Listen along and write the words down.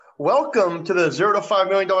Welcome to the $0 to $5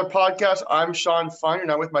 million podcast. I'm Shawn Finer,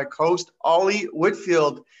 now with my co-host, Ollie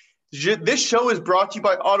Whitfield. This show is brought to you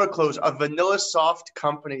by AutoClose, a vanilla soft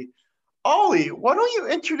company. Ollie, why don't you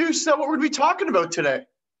introduce what we're going to be talking about today?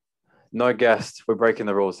 No guest. We're breaking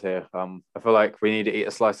the rules here. I feel like we need to eat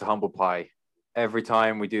a slice of humble pie. Every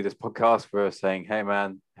time we do this podcast, we're saying, hey,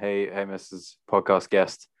 man, hey, Mrs. Podcast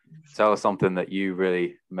guest, tell us something that you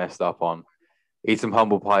really messed up on. Eat some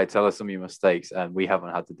humble pie, tell us some of your mistakes, and we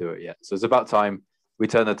haven't had to do it yet. So it's about time we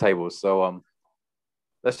turn the tables. So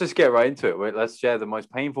let's just get right into it. Let's share the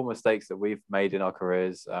most painful mistakes that we've made in our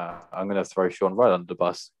careers. I'm going to throw Shawn right under the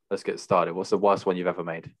bus. Let's get started. What's the worst one you've ever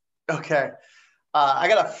made? Okay. I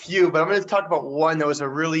got a few, but I'm going to talk about one that was a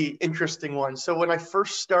really interesting one. So when I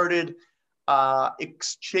first started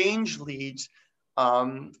Exchange Leads,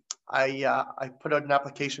 I put out an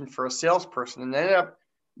application for a salesperson and ended up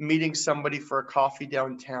meeting somebody for a coffee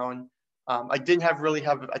downtown. I didn't really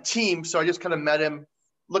have a team, so I just kind of met him,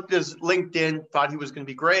 looked at his LinkedIn, thought he was going to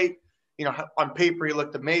be great. You know, on paper he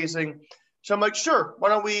looked amazing. So I'm like, sure, why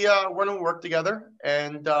don't we work together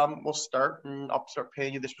and we'll start, and I'll start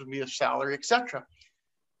paying you. This would be a salary, etc.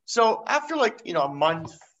 So after a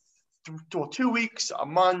month, 2 weeks, a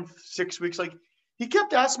month, 6 weeks, he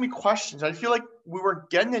kept asking me questions. I feel like we weren't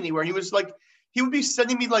getting anywhere. He was like, he would be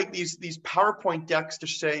sending me these PowerPoint decks to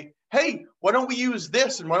say, hey, why don't we use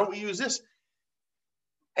this? And why don't we use this?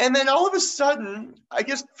 And then all of a sudden, I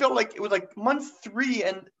just felt like it was like month 3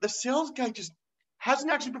 and the sales guy just hasn't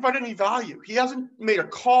actually provided any value. He hasn't made a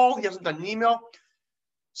call. He hasn't done an email.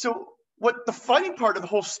 So what the funny part of the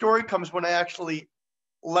whole story comes when I actually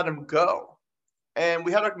let him go. And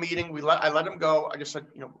we had a meeting. I let him go. I just said,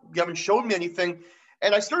 you haven't showed me anything.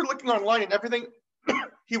 And I started looking online, and everything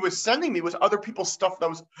he was sending me was other people's stuff that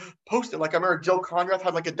was posted. Like I remember Jill Conrath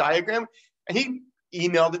had a diagram, and he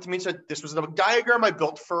emailed it to me and said, this was a diagram I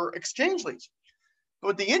built for Exchange Leads.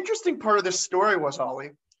 But the interesting part of this story was,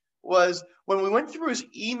 Ollie, was when we went through his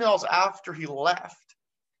emails after he left,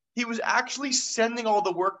 he was actually sending all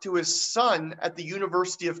the work to his son at the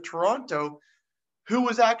University of Toronto, who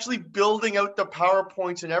was actually building out the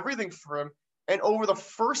PowerPoints and everything for him. And over the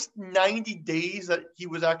first 90 days that he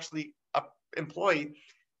was actually an employee,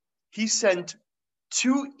 he sent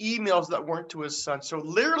 2 emails that weren't to his son. So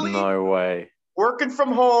literally, no way, working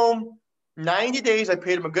from home, 90 days, I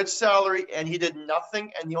paid him a good salary, and he did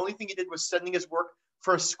nothing. And the only thing he did was sending his work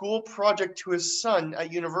for a school project to his son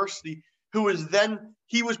at university, who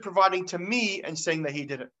was providing to me and saying that he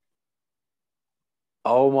did it.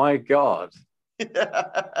 Oh my God.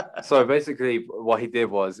 So basically what he did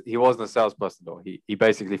was he wasn't a salesperson though. He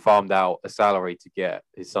basically farmed out a salary to get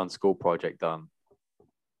his son's school project done.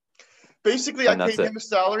 Basically, I paid him a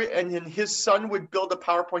salary, and then his son would build a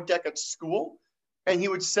PowerPoint deck at school, and he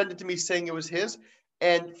would send it to me saying it was his.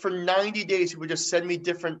 And for 90 days, he would just send me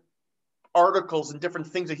different articles and different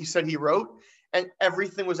things that he said he wrote, and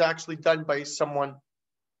everything was actually done by someone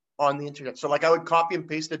on the internet. So I would copy and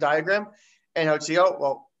paste the diagram, and I would say, oh,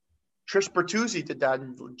 well, Trish Bertuzzi did that,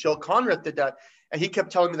 and Jill Conrath did that. And he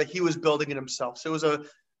kept telling me that he was building it himself. So it was a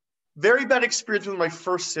very bad experience with my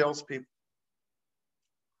first salespeople.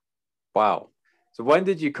 Wow. So when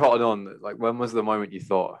did you cotton on? When was the moment you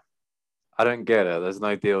thought, I don't get it. There's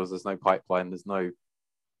no deals. There's no pipeline. There's no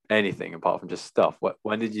anything apart from just stuff.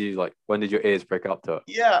 When did your ears prick up to it?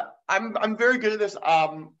 Yeah, I'm very good at this.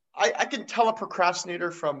 I can tell a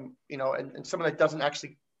procrastinator from, and someone that doesn't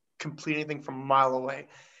actually complete anything from a mile away.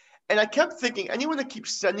 And I kept thinking, anyone that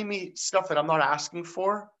keeps sending me stuff that I'm not asking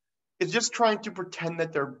for is just trying to pretend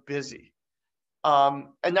that they're busy. And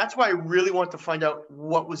that's why I really want to find out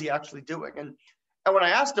what was he actually doing. And when I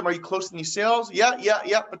asked him, are you closing these sales? Yeah.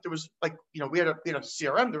 But there was we had a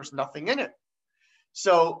CRM, there was nothing in it.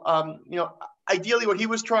 So, ideally what he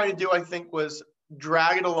was trying to do, I think, was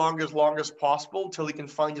drag it along as long as possible until he can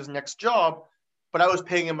find his next job. But I was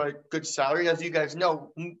paying him a good salary. As you guys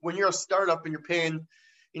know, when you're a startup and you're paying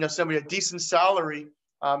somebody a decent salary,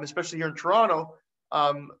 especially here in Toronto,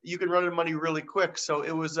 you can run out of money really quick. So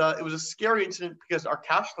it was a scary incident because our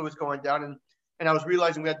cash flow was going down, and I was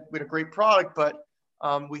realizing we had a great product, but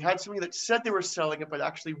we had somebody that said they were selling it, but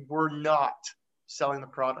actually were not selling the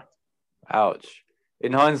product. Ouch.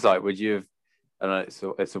 In hindsight, would you have? I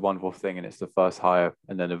know it's a wonderful thing, and it's the first hire,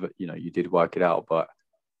 and then you did work it out, but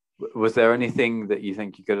was there anything that you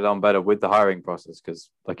think you could have done better with the hiring process?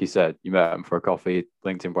 Because, like you said, you met him for a coffee,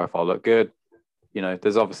 LinkedIn profile looked good.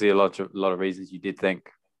 There's obviously a lot of reasons you did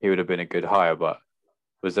think he would have been a good hire, but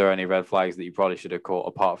was there any red flags that you probably should have caught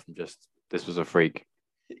apart from just this was a freak?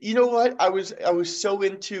 You know what? I was so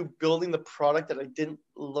into building the product that I didn't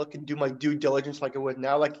look and do my due diligence like I would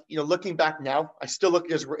now. Like, looking back now, I still look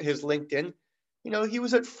at his LinkedIn. He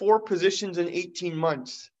was at 4 positions in 18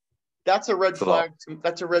 months. That's a red It's a lot. flag.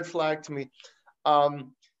 That's a red flag to me.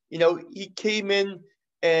 Um, he came in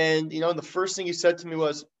and the first thing he said to me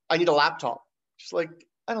was, "I need a laptop." Just like,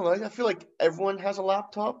 I don't know. I feel like everyone has a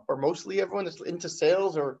laptop, or mostly everyone is into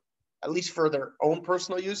sales, or at least for their own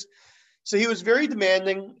personal use. So he was very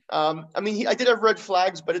demanding. I mean, I did have red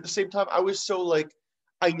flags, but at the same time, I was so like,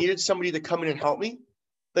 I needed somebody to come in and help me.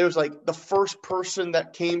 There was like the first person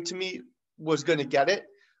that came to me was going to get it,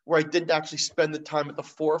 where I didn't actually spend the time at the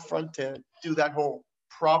forefront to do that whole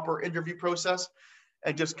proper interview process,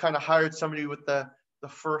 and just kind of hired somebody with the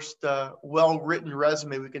first well-written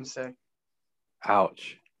resume, we can say.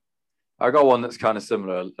 Ouch. I got one that's kind of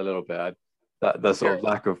similar a little bit. That the Let's hear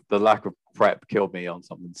sort of it. lack of prep killed me on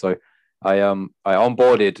something. So I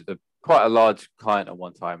onboarded quite a large client at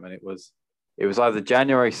one time, and it was either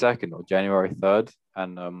January 2nd or January 3rd.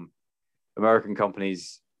 And American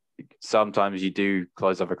companies, sometimes you do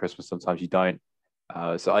close over Christmas, sometimes you don't.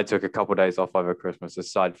 So I took a couple of days off over Christmas,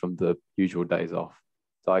 aside from the usual days off.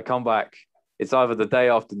 So I come back. It's either the day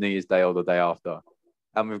after New Year's Day or the day after,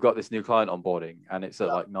 and we've got this new client onboarding, and it's at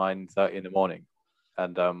Yeah. like 9:30 in the morning.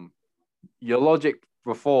 And your logic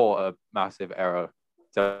before a massive error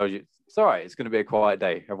tells you it's all right. It's going to be a quiet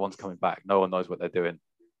day. Everyone's coming back. No one knows what they're doing.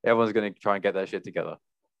 Everyone's going to try and get their shit together.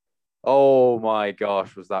 Oh my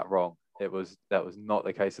gosh, was that wrong? That was not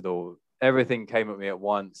the case at all. Everything came at me at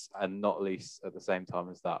once, and not least at the same time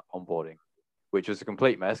as that onboarding, which was a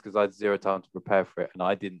complete mess because I had zero time to prepare for it, and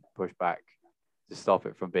I didn't push back to stop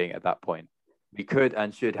it from being at that point. We could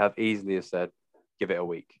and should have easily have said, give it a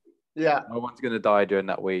week. Yeah. No one's going to die during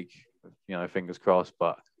that week, fingers crossed.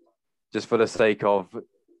 But just for the sake of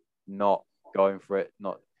not going for it,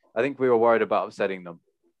 I think we were worried about upsetting them.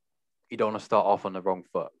 You don't want to start off on the wrong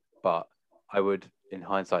foot. But I would, in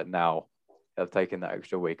hindsight now, have taken that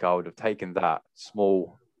extra week. I would have taken that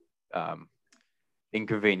small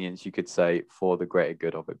inconvenience, you could say, for the greater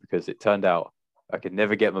good of it, because it turned out I could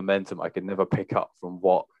never get momentum. I could never pick up from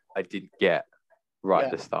what I didn't get right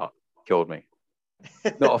at Yeah. the start. Killed me.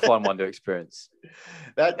 Not a fun one to experience.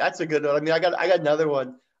 That's a good one. I mean, I got another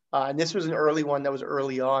one, and this was an early one that was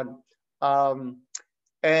early on,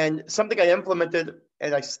 and something I implemented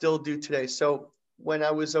and I still do today. So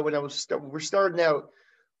we're starting out,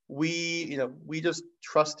 we just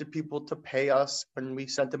trusted people to pay us when we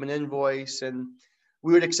sent them an invoice, and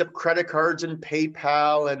we would accept credit cards and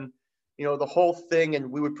PayPal, and the whole thing,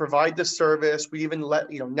 and we would provide the service. We even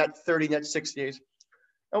let net 30, net 60 days.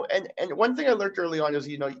 Oh, and one thing I learned early on is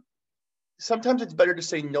sometimes it's better to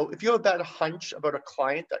say no. If you have a bad hunch about a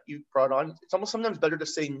client that you brought on, it's almost sometimes better to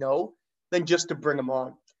say no than just to bring them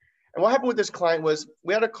on. And what happened with this client was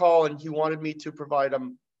we had a call and he wanted me to provide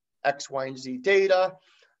him X, Y, and Z data,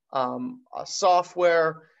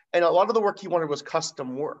 software, and a lot of the work he wanted was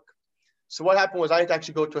custom work. So what happened was I had to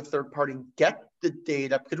actually go to a third party and get the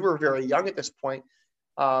data because we were very young at this point,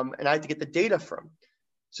 and I had to get the data from.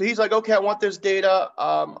 So he's like, okay, I want this data.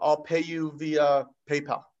 I'll pay you via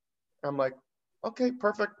PayPal. I'm like, okay,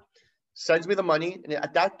 perfect. Sends me the money. And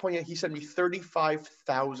at that point, he sent me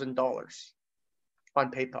 $35,000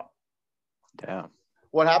 on PayPal. Damn.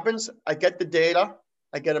 What happens? I get the data.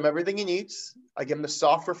 I get him everything he needs. I give him the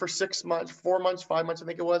software for 6 months, 4 months, 5 months, I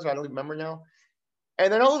think it was. I don't remember now. And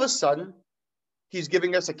then all of a sudden, he's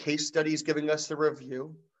giving us a case study. He's giving us the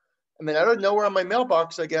review. And then out of nowhere on my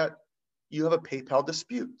mailbox, I get, you have a PayPal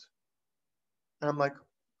dispute. And I'm like,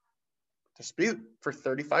 dispute for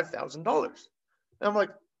 $35,000. And I'm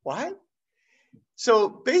like, what? So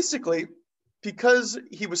basically, because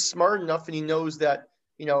he was smart enough and he knows that,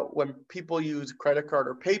 when people use credit card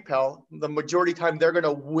or PayPal, the majority of the time they're going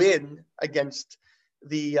to win against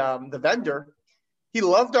the vendor. He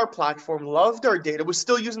loved our platform, loved our data, was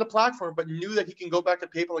still using the platform, but knew that he can go back to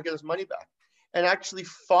PayPal and get his money back, and actually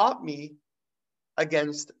fought me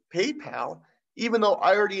against PayPal, even though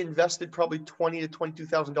I already invested probably $20,000 to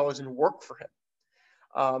 $22,000 in work for him.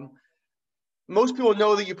 Most people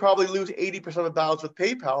know that you probably lose 80% of the battles with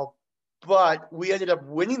PayPal, but we ended up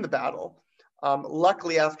winning the battle.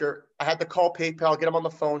 Luckily, after I had to call PayPal, get him on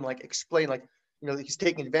the phone, explain, he's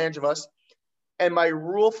taking advantage of us. And my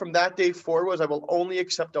rule from that day forward was I will only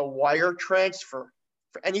accept a wire transfer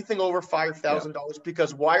for anything over $5,000,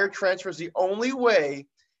 because wire transfer is the only way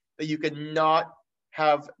that you cannot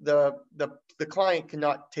have the client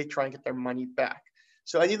cannot try and get their money back.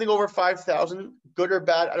 So anything over 5,000, good or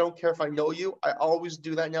bad, I don't care if I know you. I always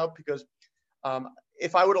do that now because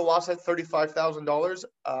if I would have lost that $35,000,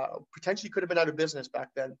 potentially could have been out of business back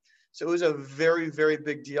then. So it was a very, very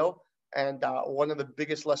big deal. And one of the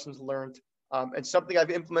biggest lessons learned, and something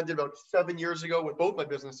I've implemented about 7 years ago with both my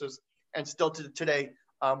businesses, and still to today,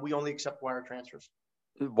 we only accept wire transfers.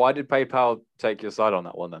 Why did PayPal take your side on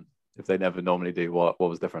that one then? If they never normally do, what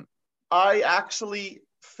was different? I actually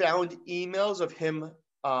found emails of him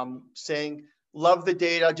saying, love the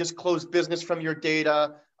data, just closed business from your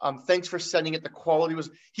data. Thanks for sending it. The quality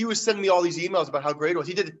he was sending me all these emails about how great it was.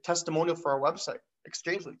 He did a testimonial for our website,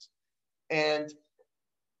 Exchange Leads. And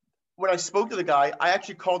when I spoke to the guy, I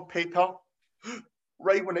actually called PayPal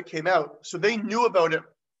right when it came out. So they knew about it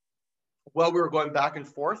while we were going back and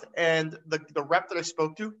forth. And the rep that I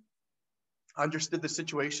spoke to understood the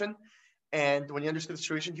situation. And when he understood the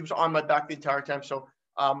situation, he was on my back the entire time. So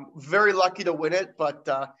very lucky to win it, but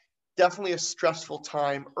definitely a stressful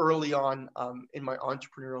time early on in my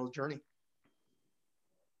entrepreneurial journey.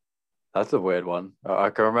 That's a weird one. I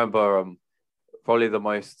can remember probably the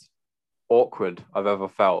most awkward I've ever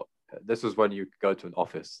felt. This was when you go to an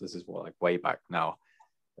office. This is like way back now.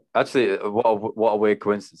 Actually, what a weird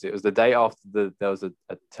coincidence. It was the day after there was a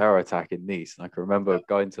terror attack in Nice. And I can remember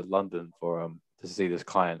going to London to see this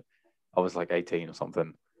client. I was like 18 or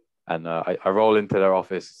something. And I roll into their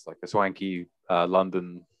office. It's like a swanky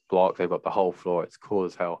London block. They've got the whole floor. It's cool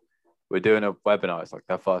as hell. We're doing a webinar. It's like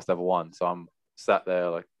their first ever one. So I'm sat there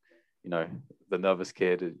like, the nervous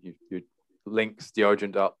kid. You links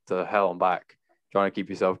deodorant up to hell and back, trying to keep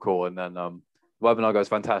yourself cool. And then the webinar goes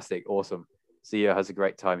fantastic. Awesome. CEO has a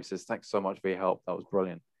great time. He says, thanks so much for your help. That was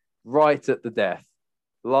brilliant. Right at the death,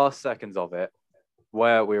 last seconds of it,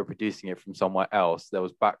 where we were producing it from somewhere else, there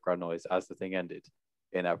was background noise as the thing ended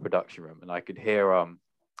in our production room. And I could hear,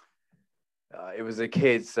 it was a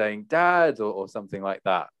kid saying, Dad, or something like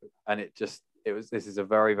that. And this is a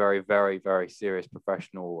very, very, very, very serious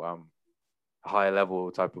professional, high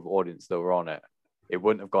level type of audience that were on it. It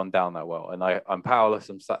wouldn't have gone down that well. And I'm powerless.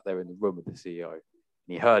 I'm sat there in the room with the CEO. And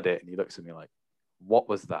he heard it and he looks at me like, what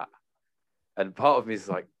was that? And part of me is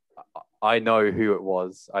like, I know who it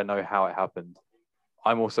was. I know how it happened.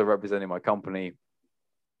 I'm also representing my company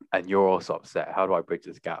and you're also upset. How do I bridge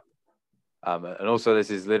this gap? And also this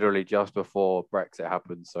is literally just before Brexit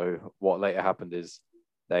happened. So what later happened is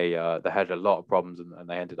they had a lot of problems and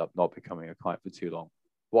they ended up not becoming a client for too long.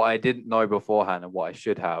 What I didn't know beforehand and what I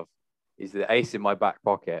should have is the ace in my back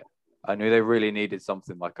pocket. I knew they really needed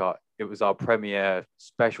something like it was our premier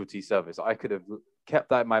specialty service. I could have kept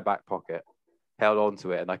that in my back pocket, held on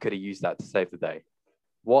to it, and I could have used that to save the day.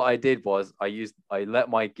 What I did was I let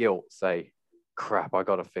my guilt say, crap, I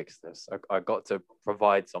got to fix this. I got to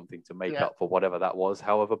provide something to make up for whatever that was,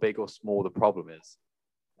 however big or small the problem is.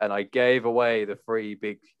 And I gave away the free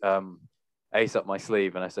big ace up my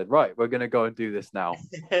sleeve. And I said, right, we're going to go and do this now.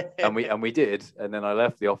 and we did. And then I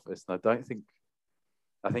left the office and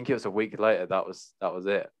I think it was a week later. That was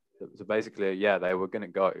it. So basically, they were going to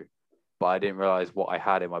go, but I didn't realize what I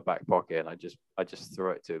had in my back pocket. And I just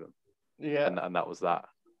threw it to them. Yeah. And that was that.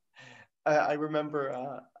 I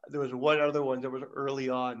remember there was one other one that was early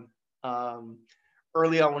on.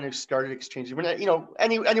 Early on when I started exchanging,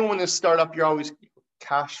 anyone in a startup, you're always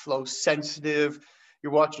cash flow sensitive.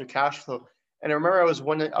 You're watching your cash flow. And I remember I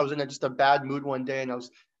was in just a bad mood one day,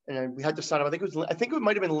 and we had to sign up. I think it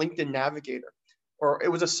might have been LinkedIn Navigator, or it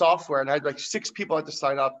was a software, and I had like 6 people had to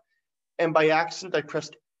sign up. And by accident, I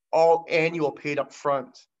pressed all annual paid up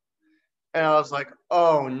front. And I was like,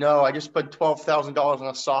 oh no, I just spent $12,000 on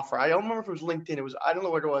a software. I don't remember if it was LinkedIn. I don't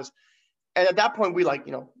know what it was. And at that point, we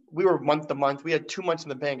were month to month. We had 2 months in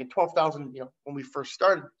the bank, and 12,000, when we first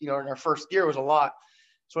started, in our first year was a lot.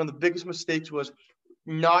 So one of the biggest mistakes was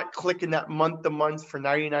not clicking that month to month for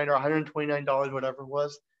 $99 or $129, whatever it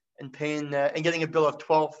was, and paying and getting a bill of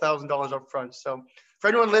 $12,000 up front. So for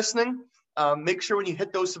anyone listening, make sure when you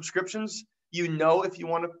hit those subscriptions, if you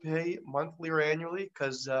want to pay monthly or annually,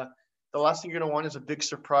 because the last thing you're going to want is a big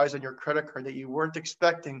surprise on your credit card that you weren't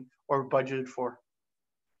expecting or budgeted for.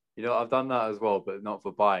 I've done that as well, but not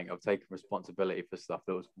for buying. I've taken responsibility for stuff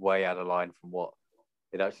that was way out of line from what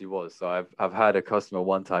it actually was. So I've had a customer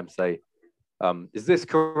one time say, is this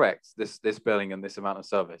correct? This billing and this amount of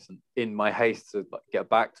service? And in my haste to get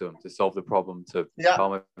back to them to solve the problem, to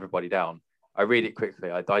calm everybody down, I read it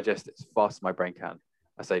quickly. I digest it as fast as my brain can.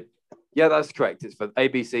 I say, yeah, that's correct. It's for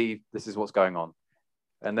ABC. This is what's going on.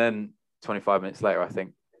 And then 25 minutes later, I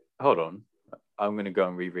think, hold on, I'm going to go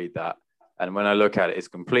and reread that. And when I look at it, it's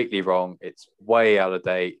completely wrong. It's way out of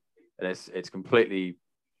date, and it's completely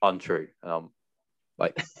untrue.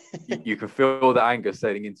 You can feel the anger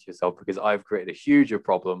setting into yourself because I've created a huger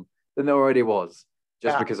problem than there already was.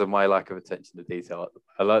 just because of my lack of attention to detail.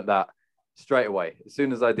 I learned that straight away. As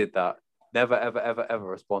soon as I did that, never, ever, ever, ever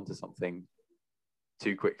respond to something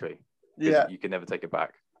too quickly. Because you can never take it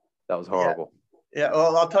back. That was horrible. Yeah.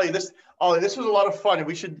 Well, I'll tell you this, Ollie, this was a lot of fun. And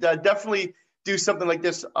we should definitely do something like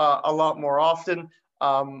this a lot more often.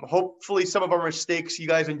 Hopefully some of our mistakes you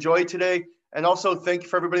guys enjoyed today. And also thank you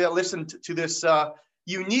for everybody that listened to this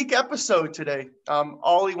unique episode today.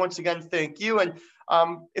 Ollie, once again, thank you. And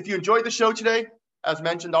if you enjoyed the show today, as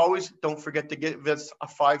mentioned, always don't forget to give us a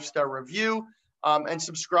 5-star review and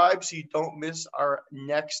subscribe so you don't miss our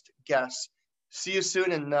next guest. See you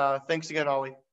soon. And thanks again, Ollie.